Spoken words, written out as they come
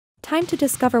time to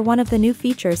discover one of the new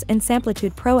features in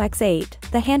Samplitude Pro X8,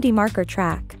 the handy marker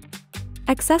track.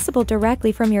 Accessible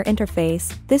directly from your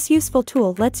interface, this useful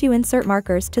tool lets you insert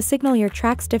markers to signal your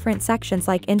track's different sections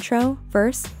like intro,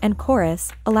 verse, and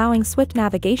chorus, allowing swift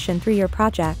navigation through your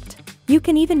project. You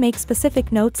can even make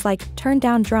specific notes like, turn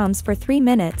down drums for 3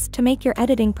 minutes to make your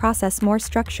editing process more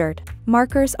structured.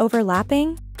 Markers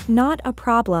overlapping? Not a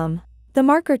problem. The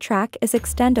marker track is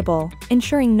extendable,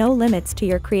 ensuring no limits to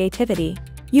your creativity.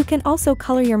 You can also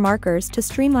color your markers to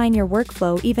streamline your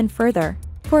workflow even further.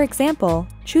 For example,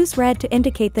 choose red to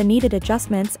indicate the needed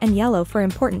adjustments and yellow for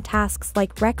important tasks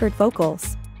like record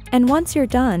vocals. And once you're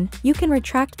done, you can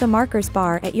retract the markers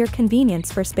bar at your convenience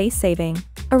for space saving.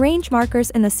 Arrange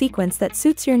markers in the sequence that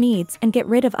suits your needs and get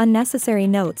rid of unnecessary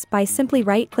notes by simply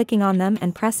right-clicking on them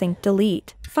and pressing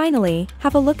Delete. Finally,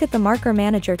 have a look at the Marker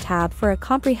Manager tab for a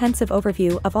comprehensive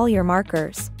overview of all your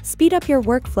markers. Speed up your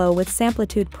workflow with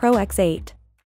Samplitude Pro X8.